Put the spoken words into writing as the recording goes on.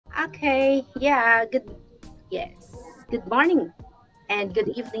Okay, yeah, yes. Good morning and good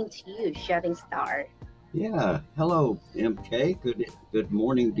evening to you, Shooting Star. Yeah, hello, MK. Good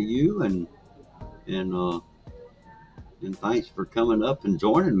morning to you, and and thanks for coming up and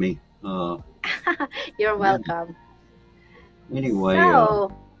joining me. You're Yeah. welcome. Anyway,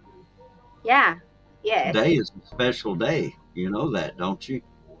 So, yeah, yes. today is a special day. You know that, don't you?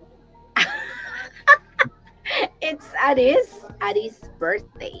 It's Addie's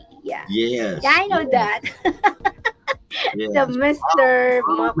birthday. Yeah. Yeah, Yes, I know yes, that. The yes. Mr.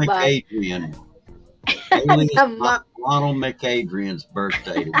 Ronald Mukbang. McAdrian, alias The Mak Ronald McAdrian's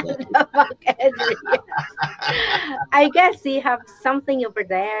birthday today. the McAdrian. I guess you have something over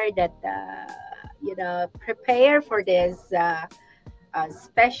there that prepare for this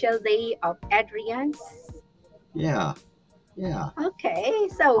special day of Adrian's. Yeah, yeah. Okay,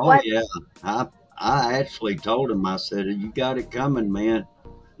 so Oh what? yeah. I I actually told him. I said, "You got it coming, man."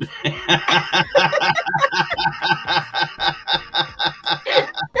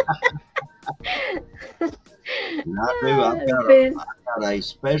 And I do. This? Got a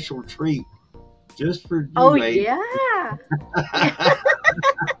special treat just for Oh you, Abe. yeah,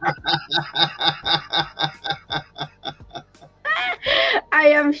 I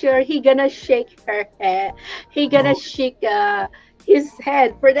am sure he gonna shake her head. He gonna Oh, shake his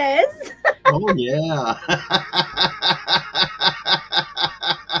head for this, oh yeah.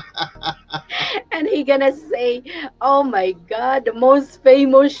 and he gonna say, "Oh my God, the most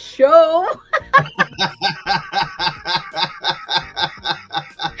famous show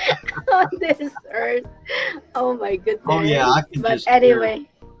on this earth." Oh my Oh yeah. goodness! But anyway,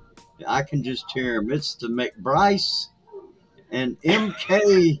 I can just hear him. It's the McBryce and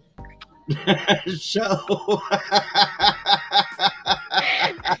MK show.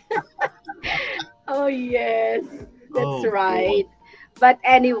 oh yes, that's Oh boy. right. But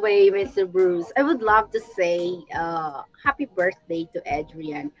anyway, Mr. Bruce, I would love to say happy birthday to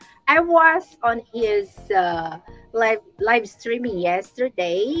Adrian. I was on his live streaming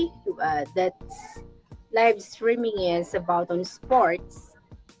yesterday. That's live streaming is about on sports,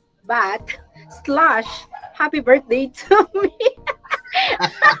 but slash happy birthday to me.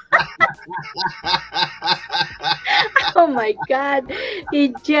 Oh my God,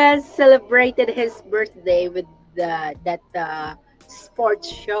 he just celebrated his birthday with that sports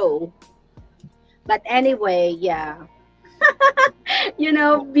show. But anyway, yeah,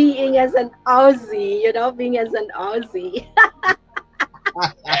 being as an Aussie, being as an Aussie,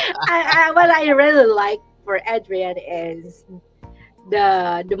 what I really like for Adrian is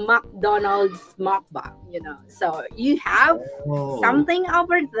the McDonald's mukbang. So you have Oh something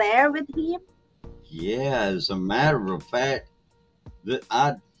over there with him. yeah. As a matter of fact, that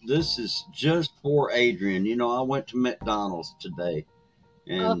I this is just for Adrian. You know, I went to McDonald's today,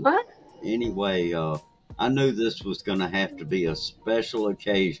 Uh and huh. anyway, I knew this was going to have to be a special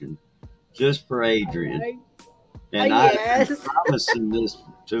occasion just for Adrian, and I've been Yes. promising this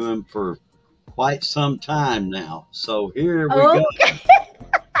to him for quite some time now. So here we go, Okay.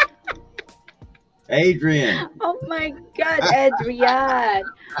 Adrian. Oh my God, Adrian.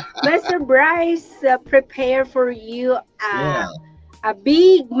 Mr. Bryce prepare for you Yeah, a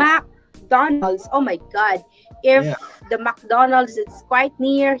big McDonald's. Oh my God. If yeah. the McDonald's is quite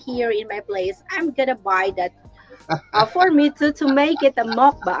near here in my place, I'm gonna buy that for me to make it a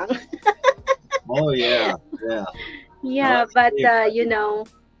mukbang. Oh yeah, yeah. Now Yeah, let's but see if I can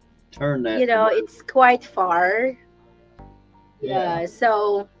turn that to where. it's quite far. Yeah. Yeah,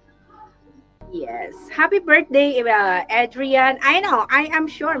 so yes. Happy birthday, Adrian. I know, I am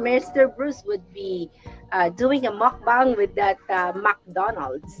sure Mr. Bruce would be doing a mukbang with that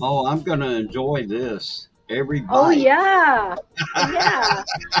McDonald's. Oh, I'm going to enjoy this every Oh, bite. yeah. Yeah.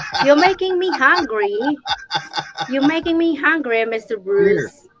 You're making me hungry. You're making me hungry, Mr. Here,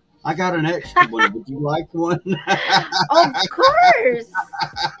 Bruce. I got an extra one. Would you like one? Of course.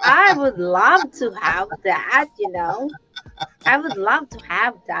 I would love to have that. I would love to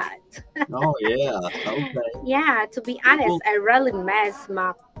have that. Oh yeah. Okay. Yeah, to be honest, Well, I really miss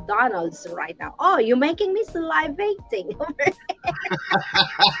McDonald's right now. Oh, you're making me salivating.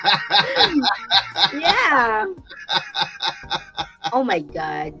 Yeah. Oh my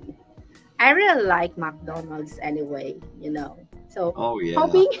God. I really like McDonald's anyway. So oh yeah.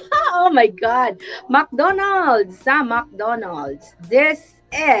 hoping, oh my God, McDonald's. This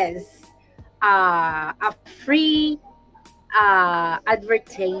is a free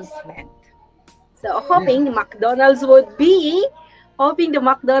advertisement. So Yeah. hoping the McDonald's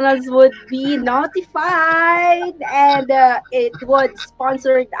would be notified and it would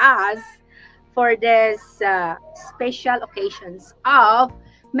sponsor us for this special occasions of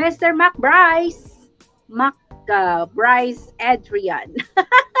Mr. Bryce Adrian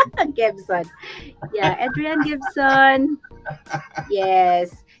Gibson. Yeah, Adrian Gibson.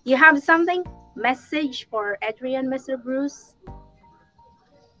 Yes. You have something message for Adrian, Mr. Bruce?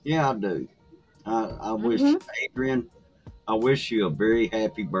 Yeah, I do. I wish Mm-hmm. Adrian. I wish you a very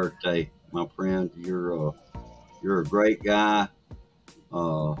happy birthday, my friend. You're a great guy.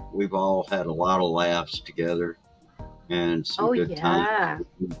 We've all had a lot of laughs together and some Oh good times. yeah.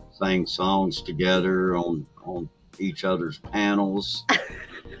 We sang songs together on each other's panels.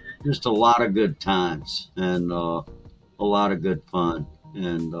 Just a lot of good times and a lot of good fun.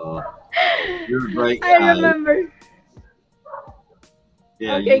 And you're a great I guy. remember.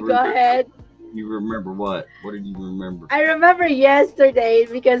 Yeah, Okay, go ahead. you remember what? What did you remember? I remember yesterday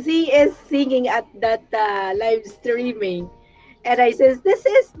because he is singing at that live streaming, and I says, "This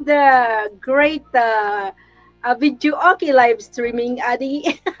is the great video okay live streaming,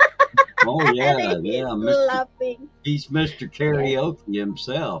 Adi," Oh and yeah, he's yeah, Mr. laughing. He's Mr. Yes. Karaoke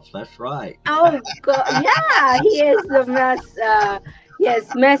himself. That's right. Oh God, yeah, he is the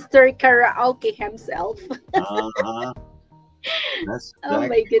yes, master karaoke himself. Uh-huh. That's Oh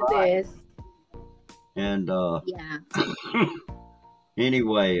my exactly right. goodness. And Yeah.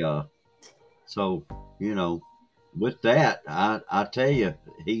 anyway, so you know, with that, I tell you,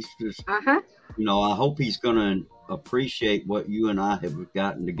 he's just Uh huh. I hope he's gonna appreciate what you and I have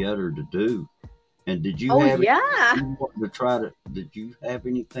gotten together to do. And did you Oh have yeah. anything you want to try to? Did you have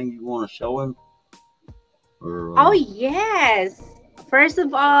anything you want to show him? Or Oh, yes. First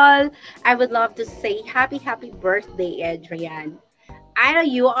of all, I would love to say happy birthday, Adrian. I know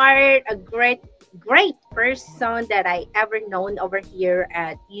you are a great person that I ever known over here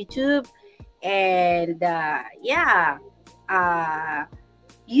at YouTube. And yeah, uh,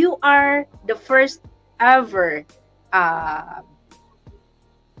 you are the first ever uh,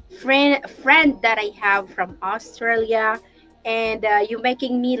 friend that I have from Australia, and you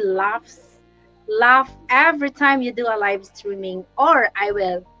making me laugh every time you do a live streaming, or I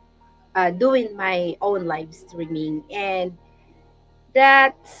will doing my own live streaming, and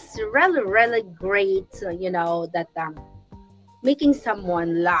that's really great. That making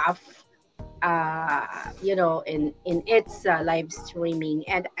someone laugh. In its live streaming,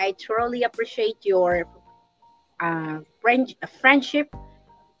 and I truly appreciate your friendship.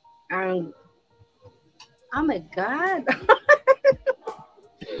 Um, oh my God.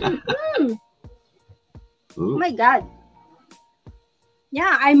 Hmm, oh oops. my God.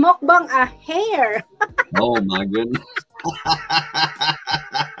 Yeah, I mukbang a hair. Oh my goodness.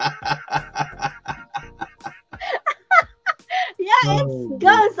 Yeah, it's Oh, dear.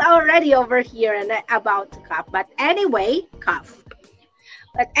 goes already over here and about to cough. But anyway, cough.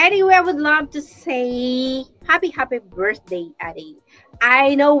 But anyway, I would love to say happy birthday, Addie.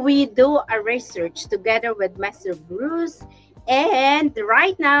 I know we do a research together with Master Bruce, and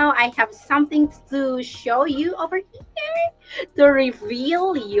right now I have something to show you over here to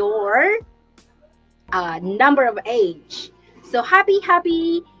reveal your number of age. So happy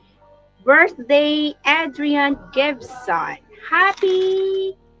birthday, Adrian Gibson.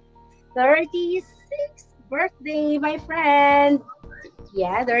 Happy 36th birthday, my friend.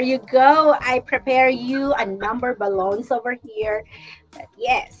 Yeah, there you go. I prepare you a number balloons over here. But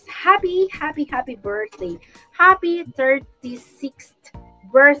yes, happy birthday. Happy 36th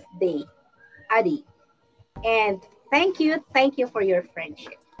birthday, Adi. And thank you for your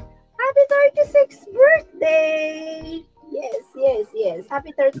friendship. Happy 36th birthday. Yes.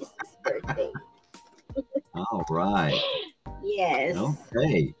 Happy 36th birthday. All right. Yes.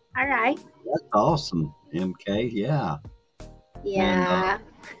 Okay. All right. That's awesome, MK. Yeah. And Yeah.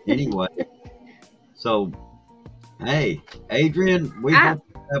 anyway, so hey, Adrian, we Ah, hope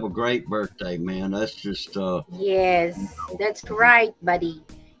you have a great birthday, man. That's just yes. That's right, buddy.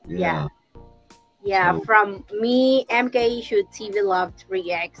 Yeah. yeah. Yeah, So from me, MK Shoot TV Love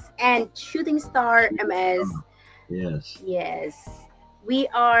 3X, and Shooting Star MS. yes. Yes, we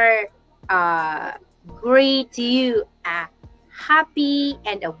are uh, great to you. A happy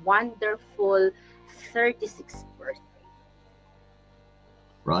and a wonderful 36th birthday.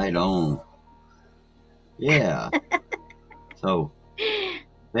 Right Yes. on. Yeah. So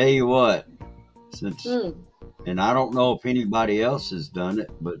tell you what, since Mm. and I don't know if anybody else has done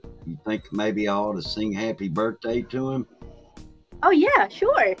it, but you think maybe I ought to sing happy birthday to him? Oh, yeah,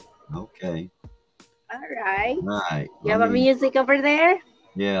 sure. Okay. All right. All right. You have a music over there?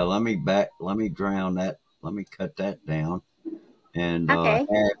 Let me drown that. Let me cut that down. And Okay.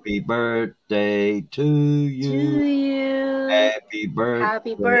 happy birthday to To you. you. Happy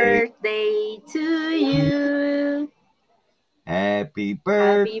Happy birthday. birthday to you. Happy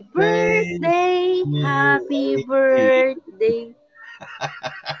Happy birthday birthday, to happy Adrian. birthday.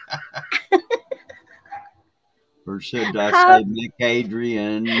 Or should I say Hap-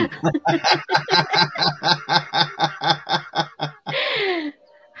 McAdrian?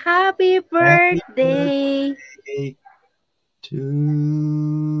 Happy Happy birthday, birthday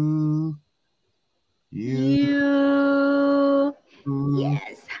to you. you.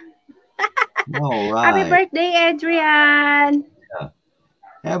 Yes. All Happy right. birthday, Adrian. Yeah.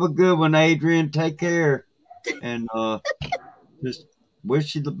 Have a good one, Adrian. Take care. And just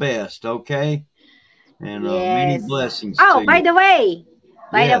wish you the best, okay? And many Yes. blessings to Oh, you. by the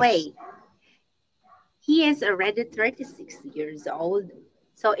Yes. way, he is already 36 years old.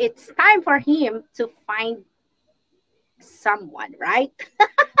 So it's time for him to find someone, right?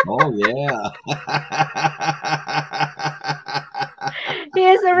 Oh, yeah. He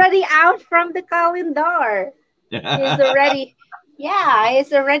is already out from the calendar. He's already, yeah,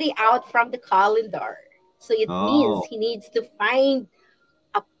 he's already out from the calendar. So it means Oh, he needs to find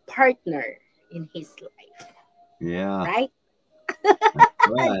a partner in his life, yeah. right? A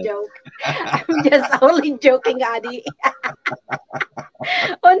Right. joke. I'm just only joking, Adi.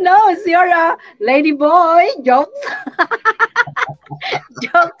 Oh no, you're a lady boy. Jokes.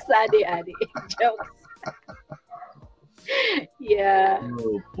 Jokes, Adi. Jokes. Yeah.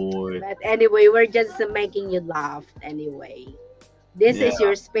 Oh, boy. But anyway, we're just making you laugh anyway. This Yeah. is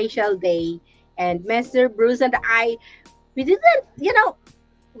your special day. And Mr. Bruce and I, we didn't,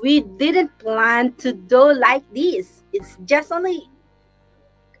 we didn't plan to do like this. It's just only,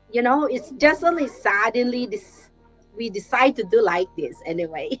 it's just only suddenly this we decide to do like this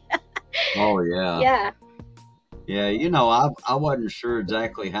anyway. Oh, yeah. Yeah. Yeah, I wasn't sure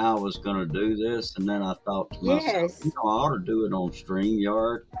exactly how I was going to do this, and then I thought to myself, Yes. I ought to do it on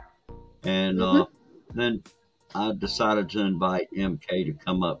StreamYard, and Mm-hmm. then I decided to invite MK to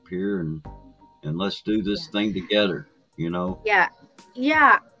come up here and let's do this Yeah. thing together. Yeah.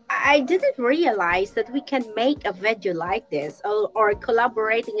 Yeah. I didn't realize that we can make a video like this or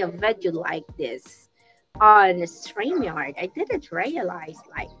collaborating a video like this on StreamYard. I didn't realize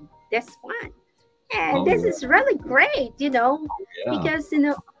like this one. And Oh this yeah, is really great, yeah, because,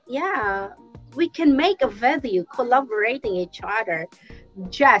 yeah, we can make a video collaborating each other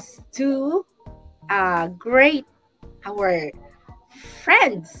just to great our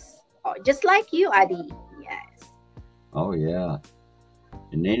friends, just like you, Adi. Yes. oh yeah.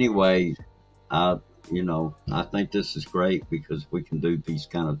 And anyway, I I think this is great because we can do these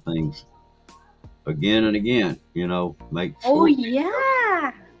kind of things again and again. Make Oh, sure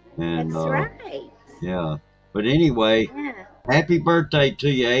yeah, and that's right. yeah. But anyway, Yeah. happy birthday to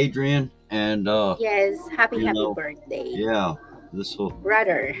you, Adrian. And Yes. Happy, you happy know, birthday, yeah, this will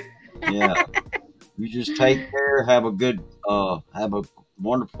brother. yeah. You just take care. Have a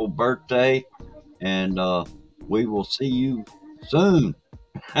wonderful birthday, and we will see you soon.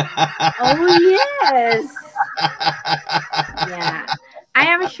 Oh, yes. Yeah. I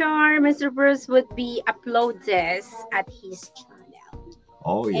am sure Mr. Bruce would be upload this at his channel.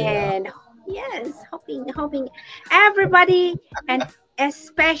 Oh yeah. And yes, hoping everybody and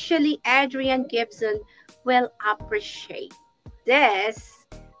especially Adrian Gibson will appreciate this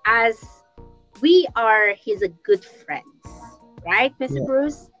as we are his good friends. Right, Mr. Yeah,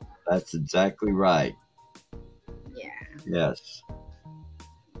 Bruce? that's exactly right. Yeah. Yes.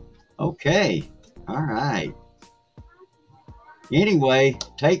 Okay. All right. Anyway,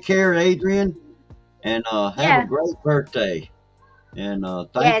 take care, Adrian, and have a Yeah. great birthday. And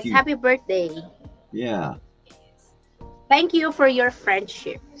thank Yes, you. happy birthday. Yeah. Thank you for your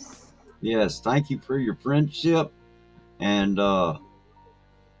friendships. Yes. Thank you for your friendship, and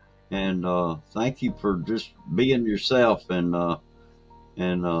thank you for just being yourself and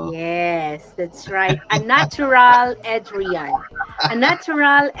Yes, that's right. A natural Adrian. A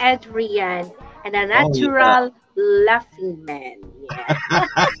natural Adrian and a oh yeah. natural laughing man. Yeah.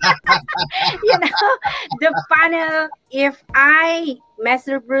 The panel, if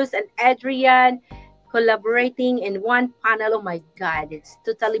Mr. Bruce and Adrian collaborating in one panel, oh my God, it's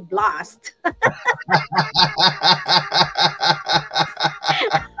totally blast.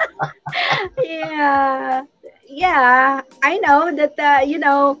 Yeah. Yeah. I know that,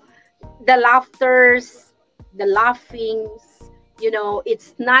 the laughters, the laughings,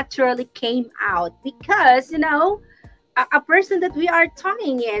 it's naturally came out because, a person that we are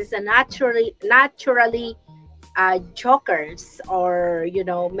talking is a naturally jokers or,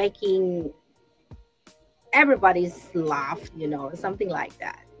 making everybody's laugh, something like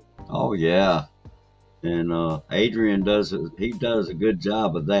that. Oh yeah. And Adrian he does a good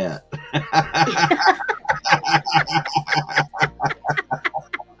job of that.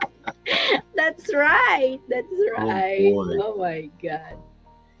 That's right. That's Oh right. boy. Oh my God.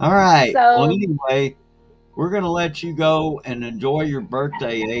 All right. Well, So, anyway, we're going to let you go and enjoy your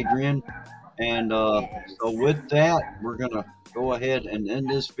birthday, Adrian. And so yes. with that, we're going to go ahead and end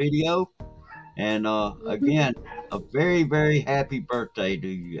this video. And again, Mhm. a very, very happy birthday to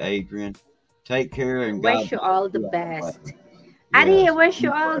you, Adrian. Take care and God Wish you bless all the you always. best. Adi, I Yes. wish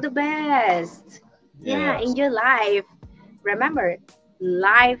you Be all blessed. the best. Yeah, Yes. enjoy life. Remember,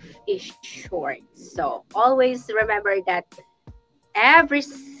 life is short. So always remember that every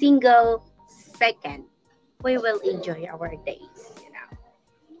single second we will enjoy our days.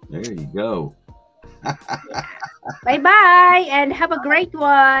 There you go. Yeah. Bye bye and have a great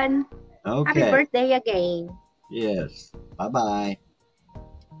one. Happy Okay. birthday again. Yes. Bye bye.